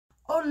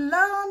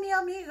Hola, mi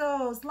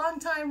amigos, long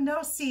time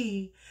no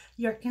see.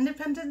 Your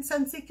independent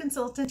Scentsy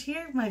consultant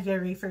here, my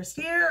very first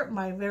year,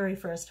 my very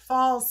first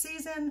fall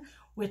season,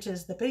 which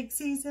is the big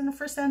season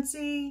for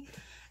Scentsy.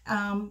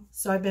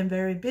 So I've been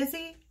very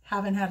busy,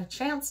 haven't had a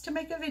chance to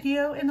make a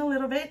video in a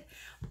little bit,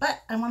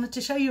 but I wanted to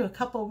show you a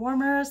couple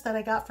warmers that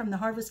I got from the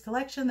Harvest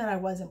collection that I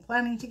wasn't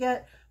planning to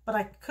get, but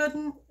I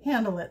couldn't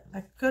handle it.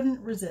 I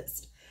couldn't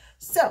resist.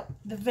 So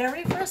the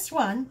very first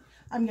one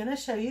I'm going to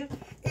show you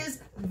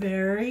is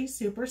very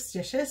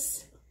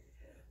Superstitious.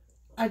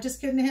 I just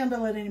couldn't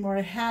handle it anymore.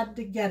 I had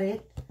to get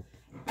it.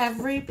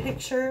 Every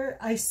picture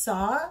I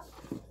saw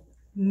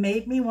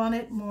made me want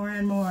it more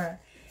and more.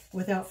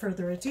 Without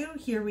further ado,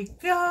 here we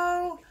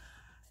go.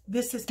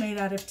 This is made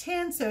out of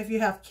tin, so if you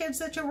have kids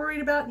that you're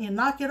worried about and you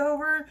knock it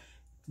over,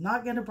 it's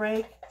not going to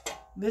break.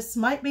 This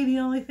might be the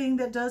only thing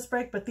that does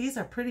break, but these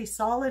are pretty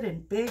solid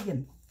and big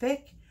and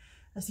thick,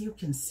 as you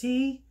can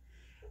see.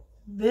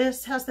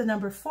 This has the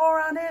number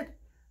 4 on it,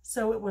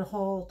 so it will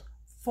hold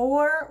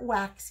 4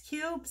 wax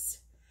cubes.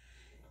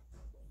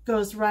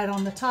 Goes right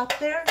on the top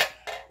there.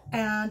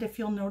 And if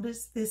you'll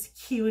notice, this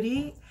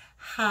cutie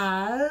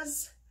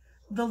has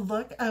the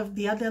look of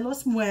Dia de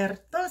los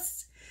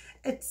Muertos.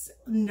 Its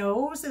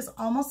nose is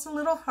almost a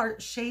little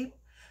heart shape.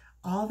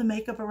 All the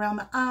makeup around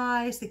the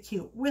eyes, the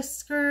cute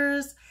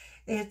whiskers.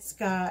 It's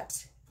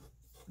got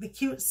the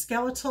cute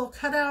skeletal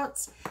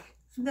cutouts,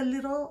 the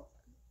little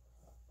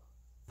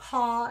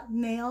paw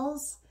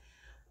nails,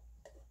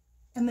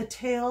 and the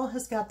tail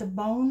has got the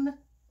bone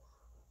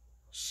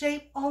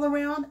shape all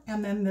around,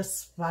 and then this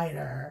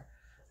spider,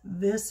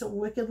 this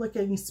wicked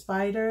looking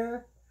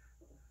spider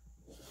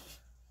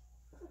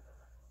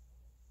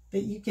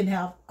that you can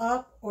have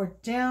up or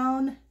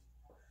down.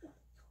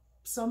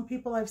 Some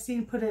people I've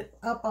seen put it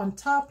up on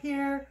top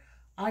here.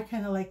 I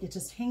kind of like it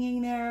just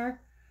hanging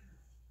there.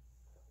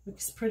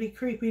 Looks pretty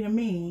creepy to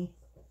me.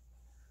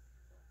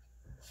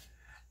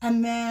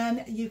 And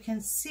then you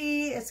can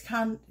see it's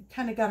kind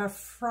of got a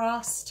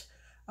frost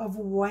of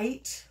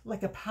white,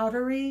 like a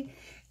powdery,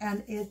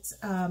 and it's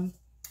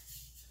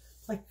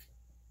like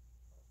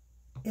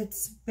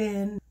it's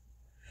been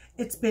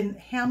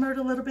hammered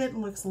a little bit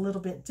and looks a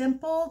little bit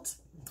dimpled.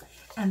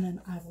 And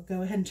then I will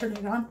go ahead and turn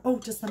it on. Oh,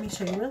 just let me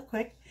show you real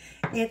quick.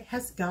 It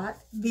has got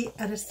the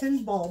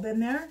Edison bulb in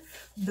there.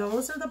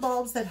 Those are the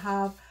bulbs that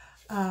have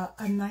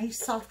a nice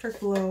softer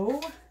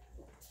glow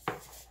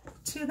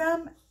to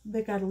them.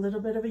 They got a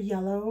little bit of a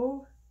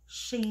yellow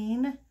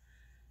sheen,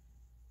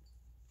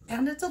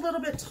 and it's a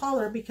little bit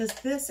taller because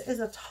this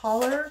is a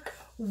taller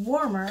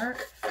warmer.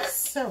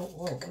 So,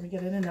 whoa, let me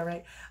get it in there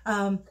right.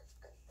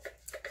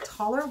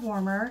 Taller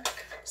warmer.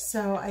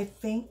 So I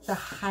think the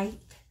height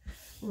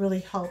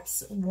really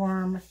helps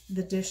warm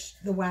the dish,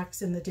 the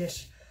wax in the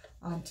dish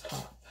on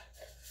top.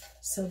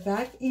 So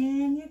back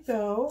in you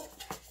go.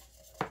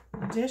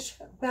 Dish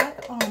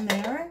back on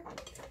there,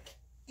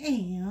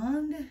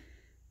 and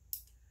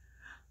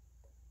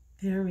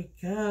there we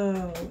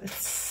go.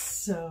 It's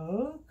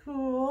so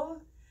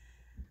cool.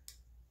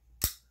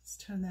 Let's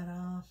turn that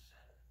off.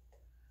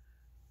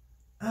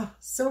 Oh,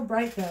 so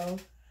bright though.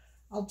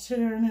 I'll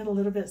turn it a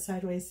little bit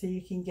sideways so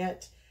you can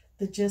get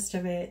the gist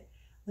of it.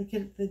 Look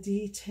at the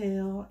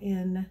detail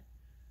in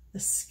the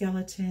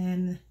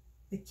skeleton,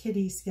 the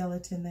kitty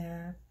skeleton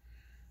there.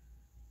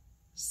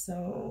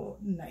 So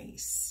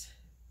nice.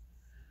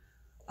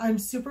 I'm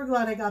super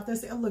glad I got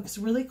this. It looks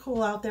really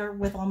cool out there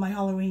with all my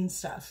Halloween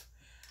stuff.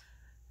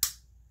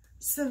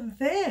 So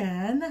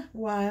then,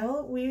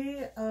 while we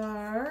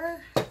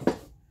are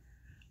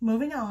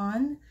moving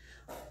on,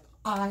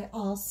 I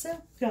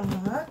also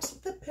got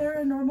the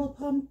Paranormal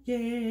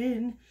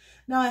pumpkin.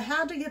 Now, I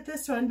had to get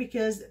this one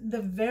because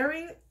the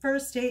very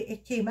first day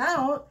it came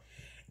out,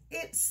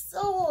 it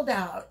sold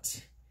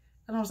out.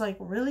 And I was like,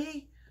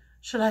 really?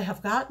 Should I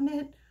have gotten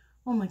it?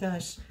 Oh my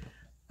gosh.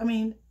 I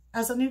mean,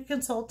 as a new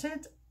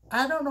consultant,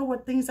 I don't know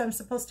what things I'm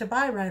supposed to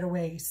buy right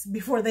away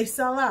before they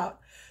sell out.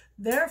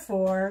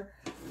 Therefore,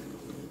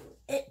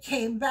 it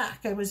came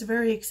back. I was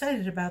very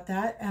excited about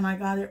that, and I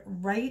got it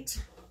right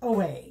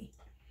away.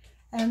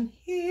 And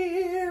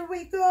here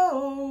we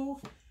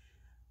go.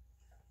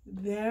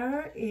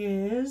 There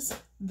is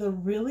the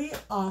really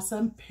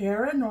awesome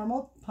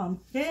Paranormal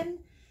pumpkin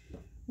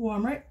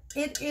warmer.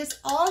 It is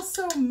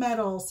also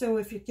metal, so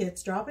if your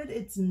kids drop it,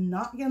 it's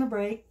not going to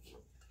break.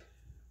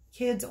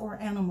 Kids or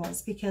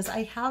animals, because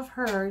I have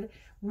heard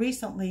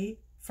recently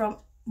from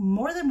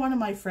more than one of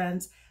my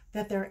friends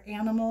that their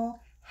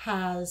animal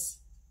has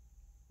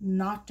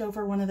knocked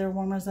over one of their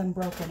warmers and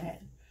broken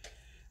it.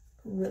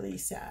 Really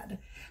sad.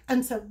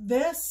 And so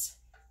this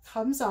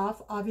comes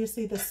off,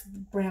 obviously this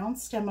brown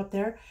stem up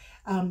there,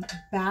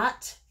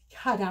 bat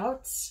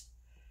cutouts.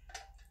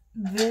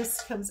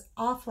 This comes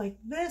off like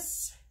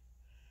this.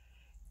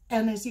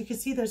 And as you can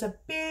see, there's a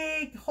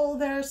big hole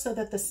there so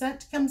that the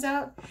scent comes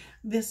out.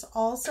 This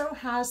also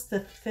has the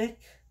thick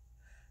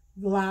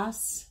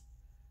glass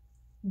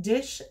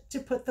dish to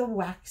put the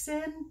wax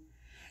in.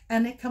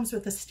 And it comes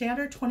with a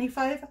standard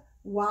 25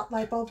 watt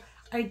light bulb.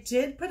 I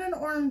did put an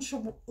orange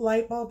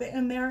light bulb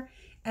in there.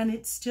 and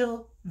it's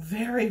still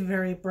very,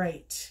 very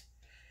bright.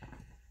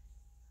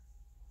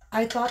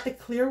 I thought the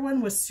clear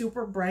one was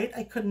super bright.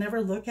 I could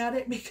never look at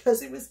it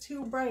because it was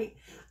too bright.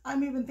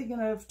 I'm even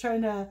thinking of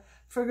trying to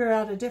figure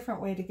out a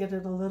different way to get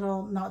it a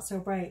little not so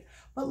bright.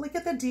 But look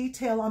at the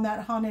detail on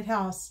that haunted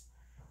house.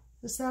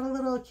 Is that a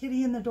little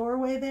kitty in the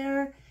doorway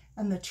there?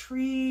 And the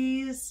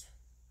trees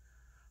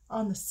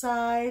on the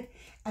side,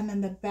 and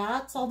then the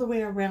bats all the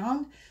way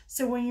around.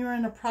 So when you're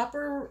in a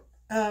proper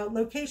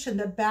location,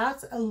 the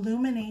bats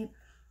illuminate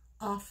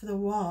off the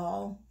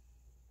wall.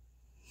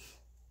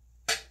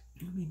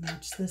 Let me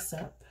match this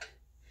up.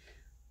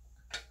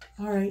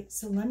 All right,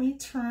 so let me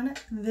turn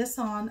this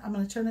on. I'm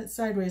going to turn it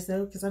sideways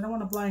though, because I don't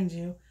want to blind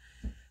you.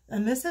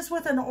 And this is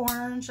with an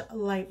orange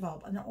light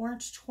bulb, an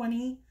orange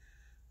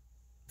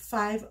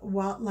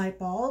 25-watt light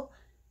bulb.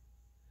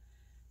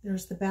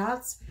 There's the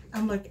bats.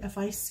 And look, if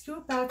I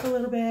scoot back a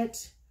little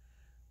bit,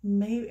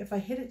 maybe if I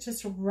hit it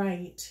just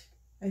right,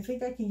 I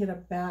think I can get a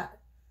bat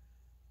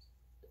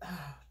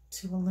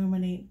to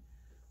illuminate. I'm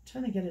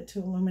trying to get it to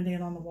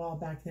illuminate on the wall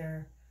back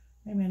there.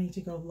 Maybe I need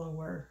to go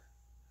lower.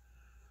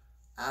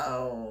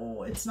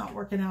 Oh, it's not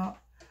working out.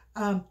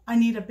 I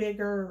need a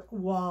bigger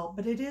wall,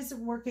 but it is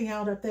working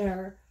out up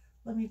there.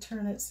 Let me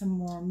turn it some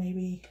more.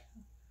 Maybe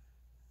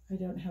I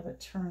don't have it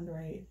turned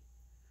right.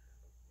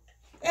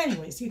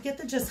 Anyways, you get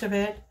the gist of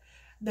it.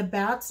 The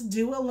bats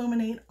do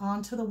illuminate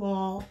onto the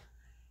wall.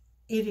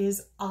 It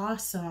is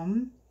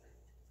awesome.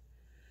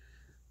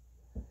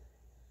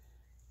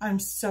 I'm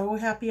so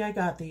happy I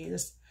got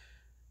these.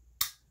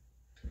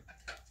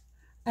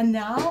 And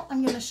now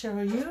I'm going to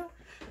show you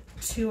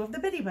two of the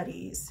Bitty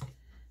Buddies.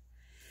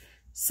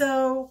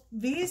 So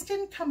these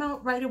didn't come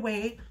out right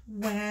away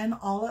when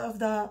all of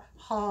the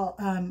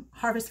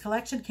Harvest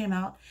collection came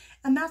out.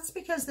 And that's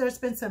because there's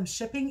been some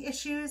shipping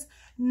issues,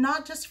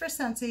 not just for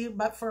Scentsy,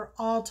 but for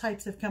all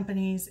types of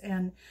companies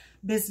and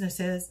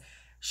businesses.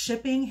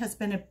 Shipping has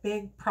been a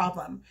big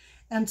problem.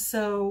 And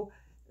so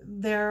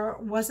there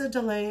was a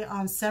delay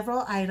on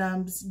several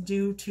items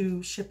due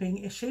to shipping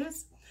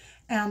issues.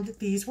 And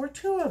these were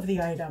two of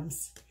the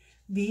items.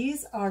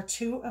 These are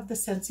two of the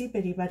Scentsy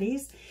Bitty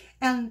Buddies.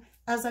 And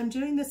as I'm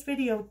doing this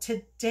video,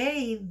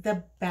 today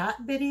the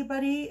Bat Bitty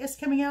Buddy is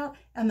coming out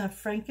and the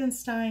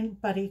Frankenstein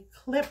Buddy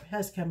Clip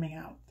has coming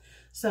out.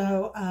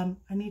 So I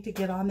need to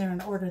get on there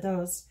and order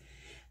those.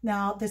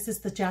 Now this is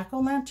the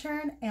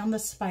Jack-o'-lantern and the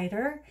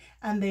spider,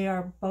 and they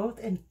are both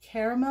in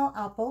Caramel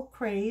Apple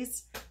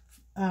Craze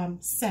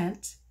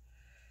scent.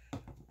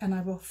 And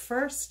I will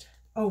first,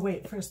 oh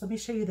wait, first let me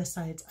show you the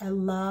sides. I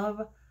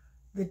love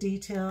the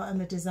detail and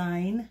the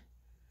design.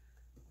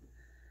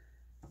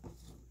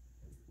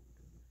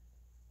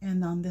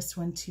 And on this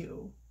one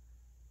too.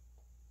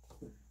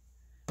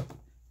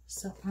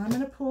 So I'm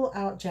going to pull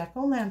out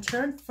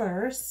Jack-o'-lantern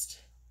first.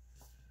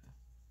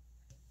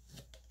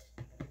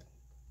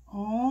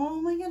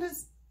 Oh my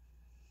goodness.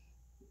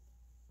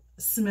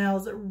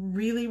 Smells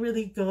really,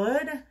 really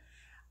good.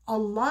 A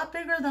lot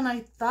bigger than I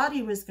thought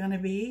he was going to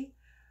be.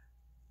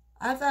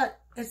 I thought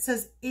it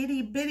says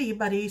itty bitty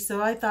buddy,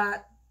 so I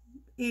thought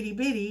itty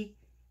bitty,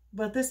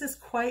 but this is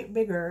quite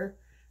bigger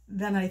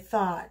than I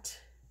thought.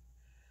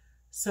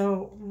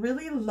 So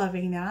really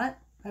loving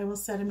that. I will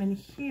set him in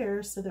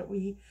here so that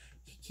we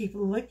keep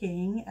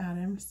looking at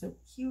him. So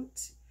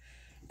cute.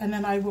 And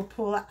then I will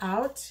pull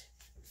out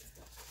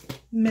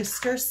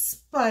Mr.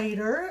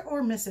 Spider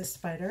or Mrs.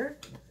 Spider.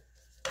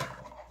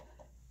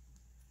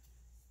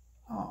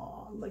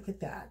 Oh, look at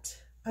that.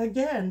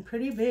 Again,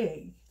 pretty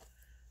big.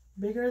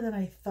 Bigger than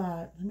I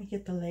thought. Let me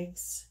get the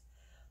legs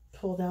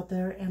pulled out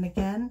there. And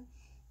again,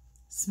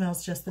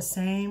 smells just the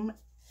same.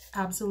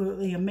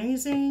 Absolutely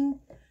amazing.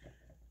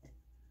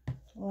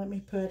 Let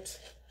me put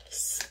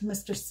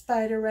Mr.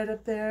 Spider right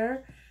up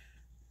there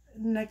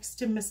next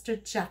to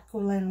Mr.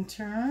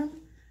 Jack-o'-lantern.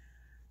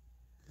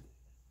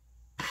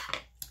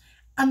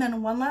 And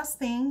then one last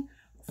thing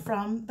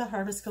from the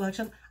Harvest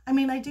collection. I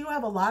mean, I do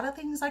have a lot of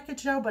things I could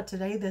show, but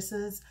today this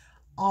is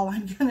all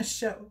I'm going to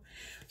show.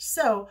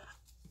 So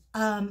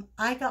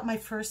I got my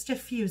first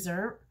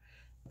diffuser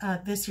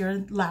this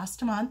year,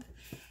 last month.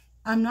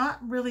 I'm not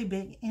really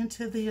big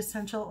into the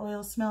essential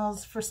oil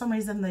smells. For some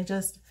reason,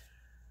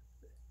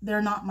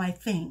 they're not my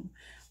thing.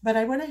 But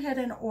I went ahead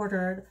and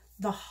ordered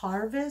the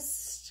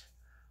Harvest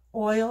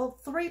Oil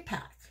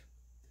 3-pack.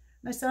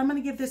 And I said, I'm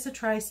going to give this a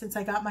try since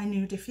I got my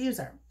new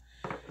diffuser.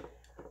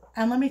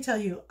 And let me tell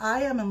you,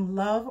 I am in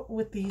love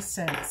with these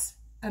scents.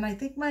 And I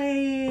think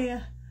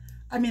I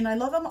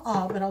love them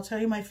all, but I'll tell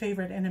you my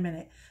favorite in a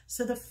minute.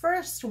 So the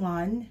first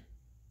one,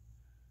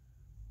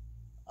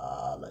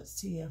 let's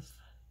see if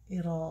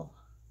it'll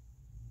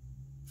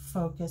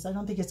focus. I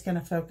don't think it's going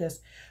to focus.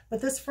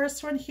 But this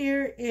first one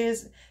here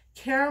is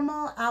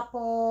Caramel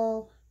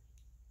Apple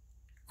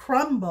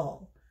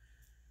Crumble.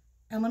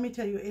 And let me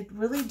tell you, it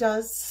really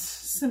does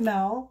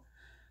smell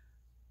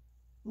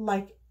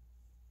like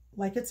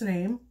its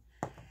name.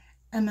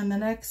 And then the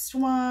next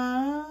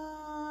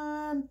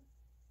one,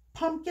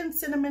 Pumpkin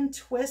Cinnamon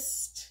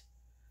Twist.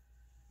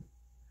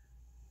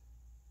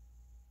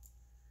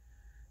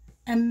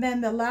 And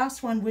then the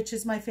last one, which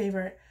is my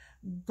favorite,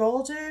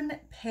 Golden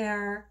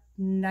Pear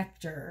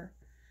Nectar.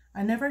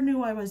 I never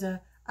knew I was a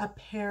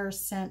pear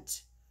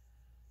scent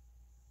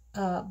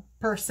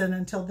person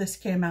until this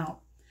came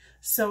out.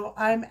 So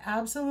I'm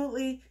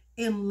absolutely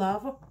in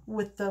love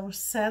with those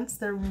scents.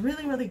 They're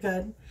really, really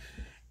good.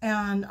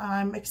 And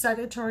I'm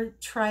excited to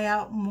try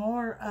out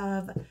more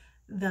of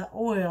the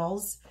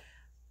oils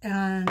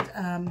and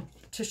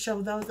to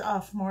show those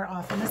off more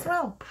often as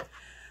well.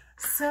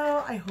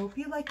 So I hope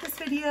you like this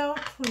video.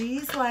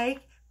 Please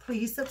like,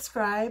 please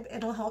subscribe.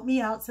 It'll help me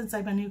out since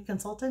I'm a new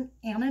consultant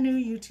and a new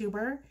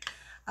YouTuber.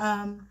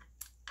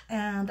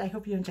 And I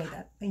hope you enjoyed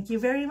that. Thank you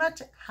very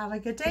much. Have a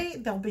good day.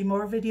 There'll be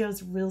more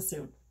videos real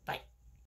soon.